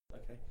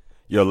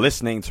You're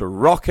listening to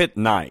Rocket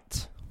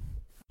Night.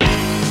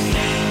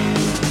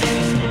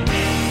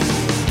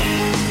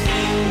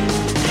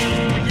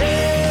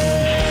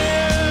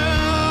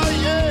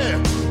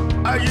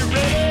 Are you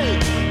ready?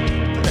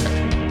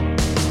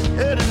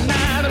 Hey,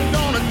 tonight I'm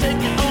gonna take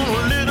you on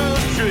a little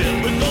trip.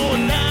 We're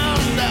going down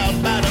south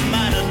by the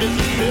mighty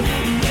Mississippi.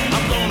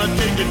 I'm gonna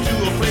take you to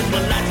a place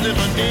where lights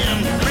never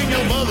dim. Bring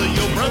your mother,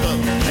 your brother,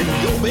 and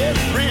your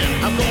best friend.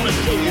 I'm gonna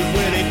show you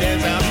where they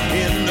dance out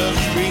in the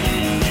street.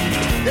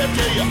 They'll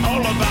tell you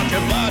all about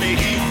your body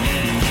heat.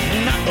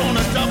 Not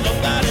gonna talk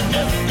about it,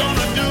 just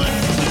gonna do it.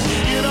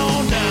 Get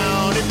on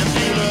down if you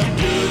feel up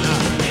good.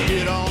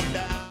 Get on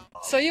down.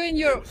 So you're in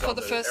Europe for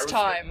the first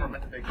time.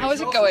 How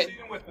is it going?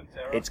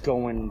 It's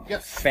going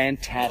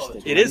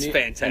fantastic. It is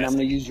fantastic. And I'm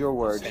going to use your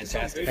word.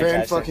 Fantastic.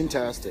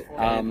 Fan-fucking-tastic.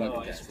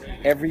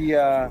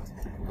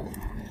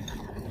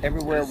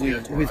 Everywhere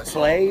we've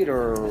played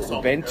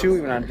or been to,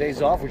 even on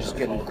days off, we're just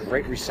getting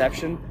great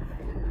reception.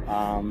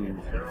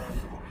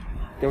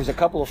 There was a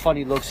couple of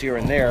funny looks here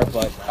and there,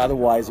 but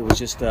otherwise it was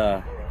just...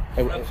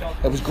 It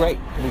was great.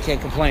 We can't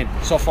complain.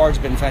 So far, it's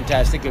been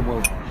fantastic, and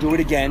we'll do it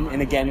again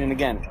and again and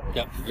again.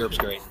 Yep, Europe's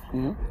great.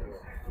 Mm-hmm.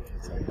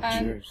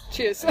 And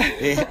cheers.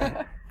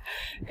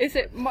 Is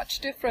it much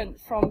different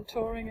from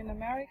touring in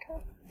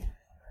America?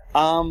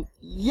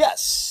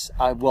 Yes.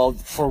 Well,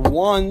 for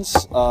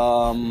once,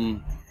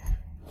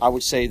 I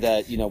would say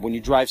that, when you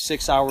drive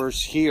 6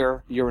 hours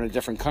here, you're in a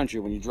different country.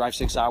 When you drive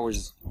 6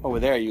 hours over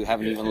there, you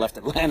haven't even left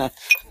Atlanta.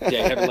 Yeah, you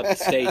haven't left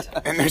the state.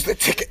 And there's the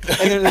ticket.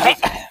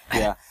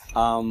 Yeah.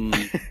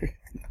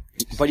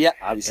 But yeah,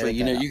 obviously,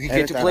 you can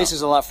get to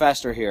places a lot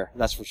faster here.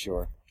 That's for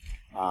sure.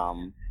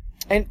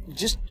 And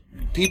just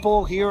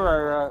people here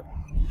are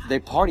they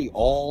party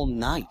all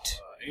night,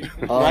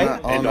 right?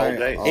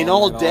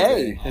 All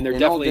day. And they're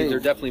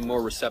definitely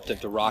more receptive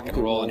to rock and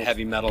roll and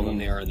heavy metal than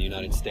they are in the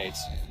United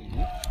States.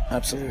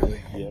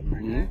 Absolutely. Yeah.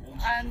 Mm-hmm.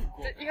 And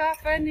did you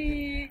have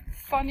any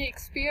funny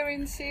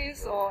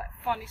experiences or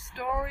funny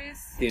stories?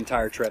 The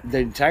entire trip.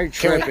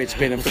 It's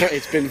been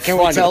Can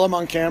funny. we tell them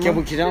on camera?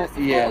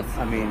 Yeah,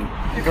 I mean...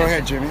 Go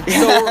ahead, Jimmy.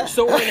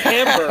 So we're in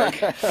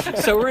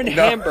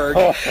Hamburg.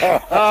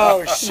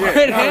 Oh, shit.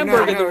 We're in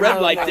Hamburg in the red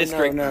light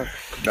district. No.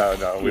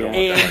 No, we don't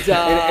want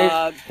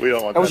that. We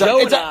don't want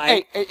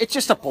that. It's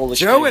just a Polish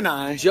Joe thing. and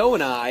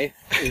I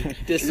It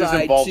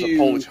decide involves to... a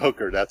Polish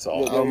hooker, that's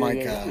all. Oh, my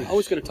God. I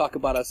was going to talk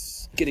about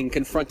us getting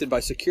confronted by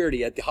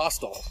security at the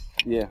hostel.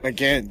 Yeah.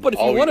 Again. But if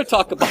you want to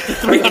talk about the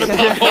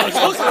 300-pound Polish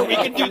hooker, we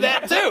can do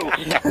that,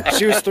 too.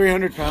 She was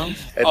 300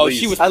 pounds?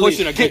 She was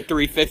pushing a good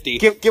 350.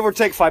 Give or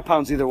take 5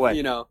 pounds either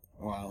way.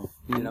 Wow.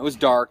 It was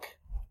dark.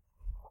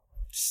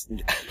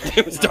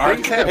 It was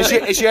dark.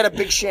 And she had a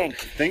big shank.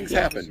 Things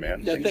happen,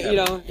 man.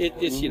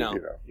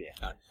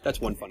 That's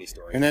one funny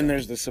story. And then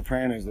there's the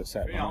Sopranos that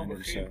sat behind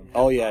her, so...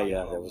 Oh, yeah,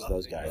 there was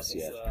those guys,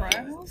 yeah.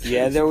 Sopranos?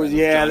 Yeah, there was We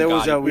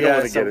don't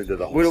want to get into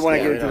the whole We don't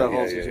want to get story. into the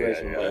whole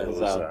situation.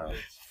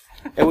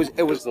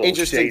 It was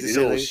interesting to see.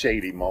 A little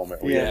shady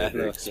moment we had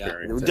to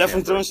experience. They were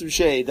definitely throwing some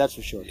shade, that's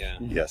for sure. Yeah.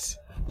 Yes.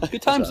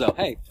 Good times, though.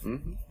 Hey.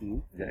 Mm-hmm.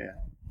 Yeah.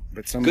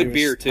 But Good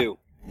beer, too.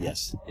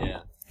 Yes.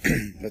 Yeah.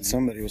 But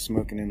somebody was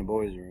smoking in the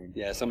boys' room.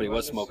 Yeah, somebody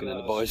was smoking in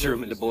the boys'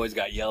 room, and the boys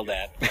got yelled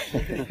at.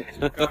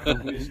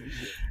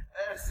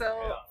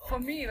 So, for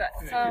me, that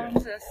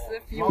sounds as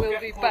if you will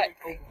be back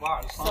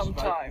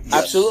sometime.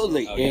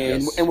 Absolutely. Oh,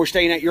 yes. And we're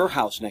staying at your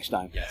house next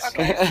time. Yes.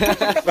 Okay.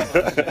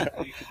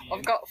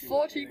 I've got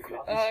 40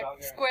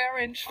 square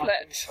inch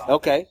flat.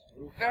 Okay.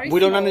 Very We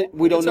don't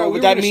know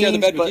what that means. Share the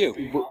bed but with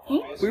you.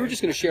 We were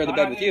just going to share the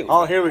bed with you.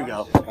 Oh, here we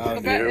go.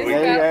 There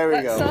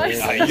we go.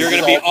 You're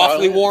going to be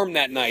awfully warm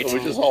that night. So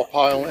we just all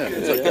pile in.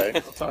 It's okay.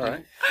 It's all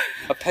right.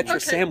 A Petra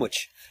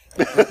sandwich.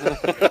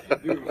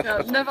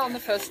 No, never on the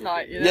first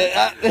night,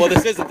 Well,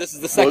 this isn't. This is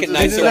the second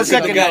night. This is the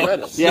second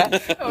night. Yeah.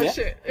 Oh,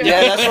 shit.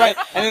 Yeah, that's right.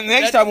 And then the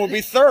next time will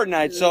be third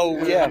night, so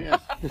yeah,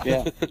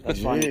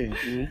 that's fine.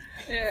 Mm-hmm.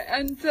 Yeah,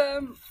 and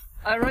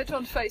I read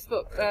on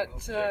Facebook that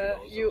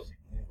you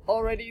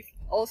already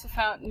also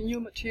found new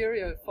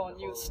material for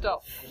new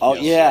stuff. Oh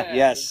yes.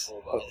 Yes.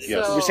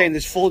 We're saying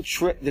this whole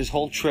trip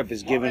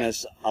has given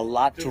us a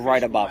lot to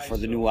write about for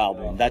the new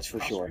album. That's for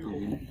sure.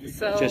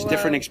 So, Just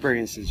different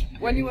experiences.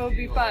 When you will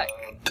be back,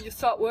 you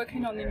start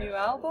working on the new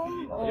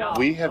album? Or?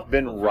 We have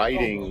been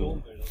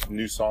writing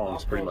new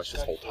songs pretty much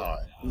this whole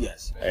time.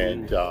 Yes.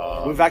 And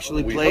we've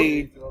actually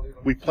played.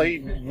 We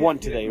played one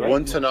today, right?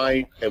 One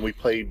tonight, and we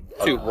played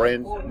a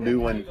brand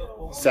new one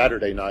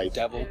Saturday night.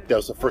 Devil. That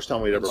was the first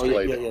time we'd ever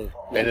played it. Yeah.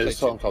 And it's a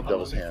song called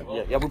Devil's Hand.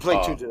 Yeah, we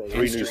played two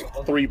today.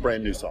 Three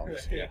brand new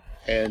songs.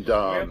 And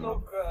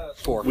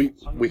Four.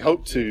 we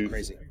hope to.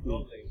 Crazy.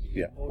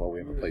 Yeah, well,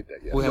 we haven't played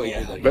that yet.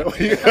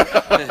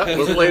 But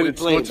We're playing in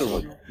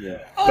Switzerland.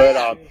 Yeah.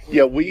 But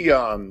we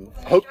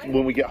hope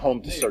when we get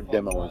home to start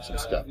demoing some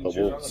stuff. But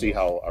we'll see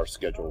how our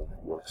schedule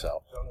works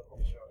out.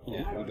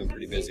 Yeah, we've been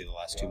pretty busy the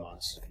last 2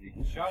 months.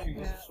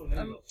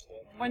 Yeah.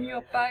 When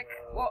you're back,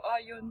 what are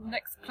your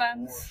next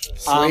plans?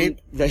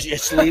 Sleep.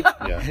 Sleep.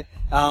 Yeah.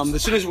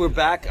 As soon as we're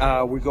back,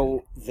 we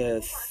go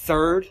the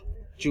 3rd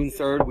June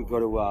 3rd, we go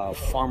to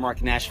Farm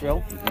Rock,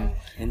 Nashville.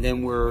 And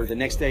then we're the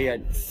next day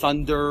at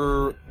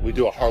Thunder. We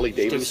do a Harley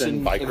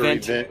Davidson biker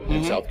event. event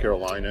in South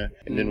Carolina,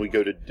 and then we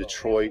go to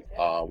Detroit.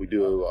 We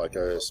do like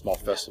a small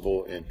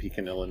festival in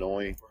Pekin,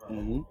 Illinois,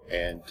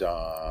 and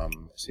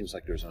it seems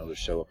like there's another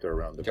show up there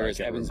around the. There is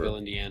Evansville,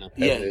 Indiana.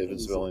 Yeah.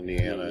 Evansville,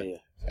 Indiana, Yeah.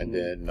 and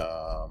then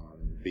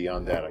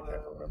beyond that, I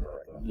can't remember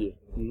right now.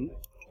 Yeah.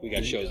 We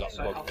got shows up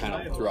booked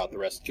kind of throughout the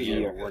rest of the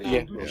year. But we're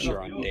not Yeah.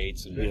 sure on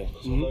dates and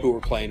who we're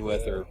playing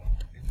with or.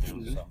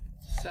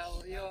 So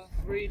you're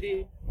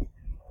really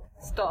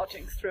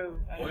starting through.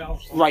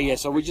 Right, yeah.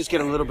 So we just get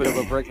a little bit of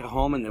a break at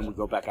home, and then we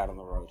go back out on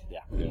the road.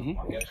 Yeah.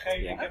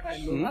 Okay,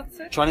 that's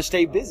it. Trying to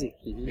stay busy.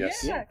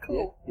 Yes, Yeah,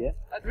 cool. Yeah.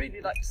 I'd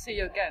really like to see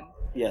you again.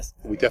 Yes.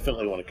 we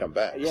definitely want to come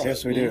back. Yeah.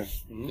 Yes, we do.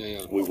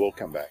 Yeah. We will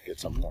come back at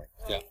some point.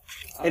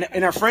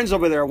 And our friends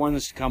over there want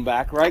us to come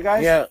back, right,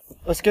 guys? Yeah,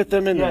 let's get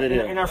them in the Yeah,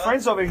 video. and our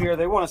friends over here,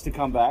 they want us to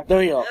come back.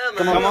 There you go. Yeah,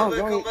 Come man, on, they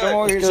come on, come come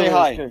over here and back. say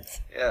hi.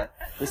 Yeah.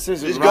 This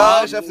is These Rob.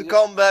 guys have to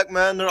come back,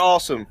 man. They're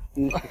awesome.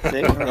 See?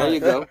 There you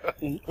go.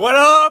 What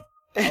up?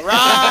 All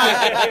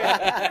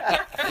right.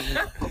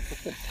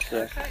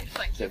 Okay,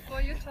 thank you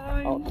for your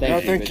time. Oh, No,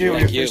 thank you. We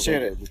Thank you.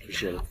 appreciate it. We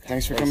appreciate it.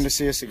 Thanks for coming to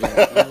see us again.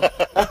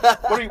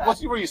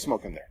 What are you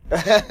smoking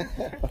there?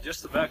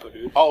 Just tobacco,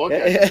 dude. Oh,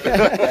 okay.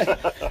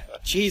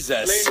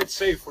 Jesus. Playing it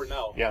safe for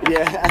now. Yeah.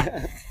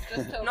 Yeah.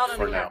 Just tell Not me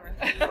For now.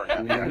 whenever.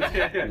 For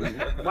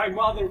now. My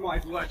mother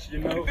might watch, you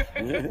know.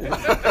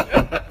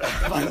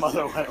 My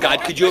mother went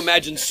God, could you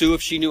imagine Sue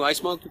if she knew I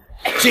smoked?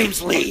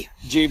 James Lee,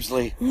 James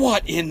Lee.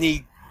 what in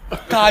the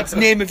God's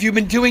name have you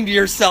been doing to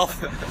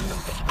yourself?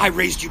 I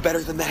raised you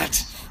better than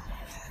that.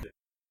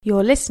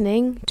 You're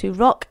listening to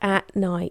Rock at Night.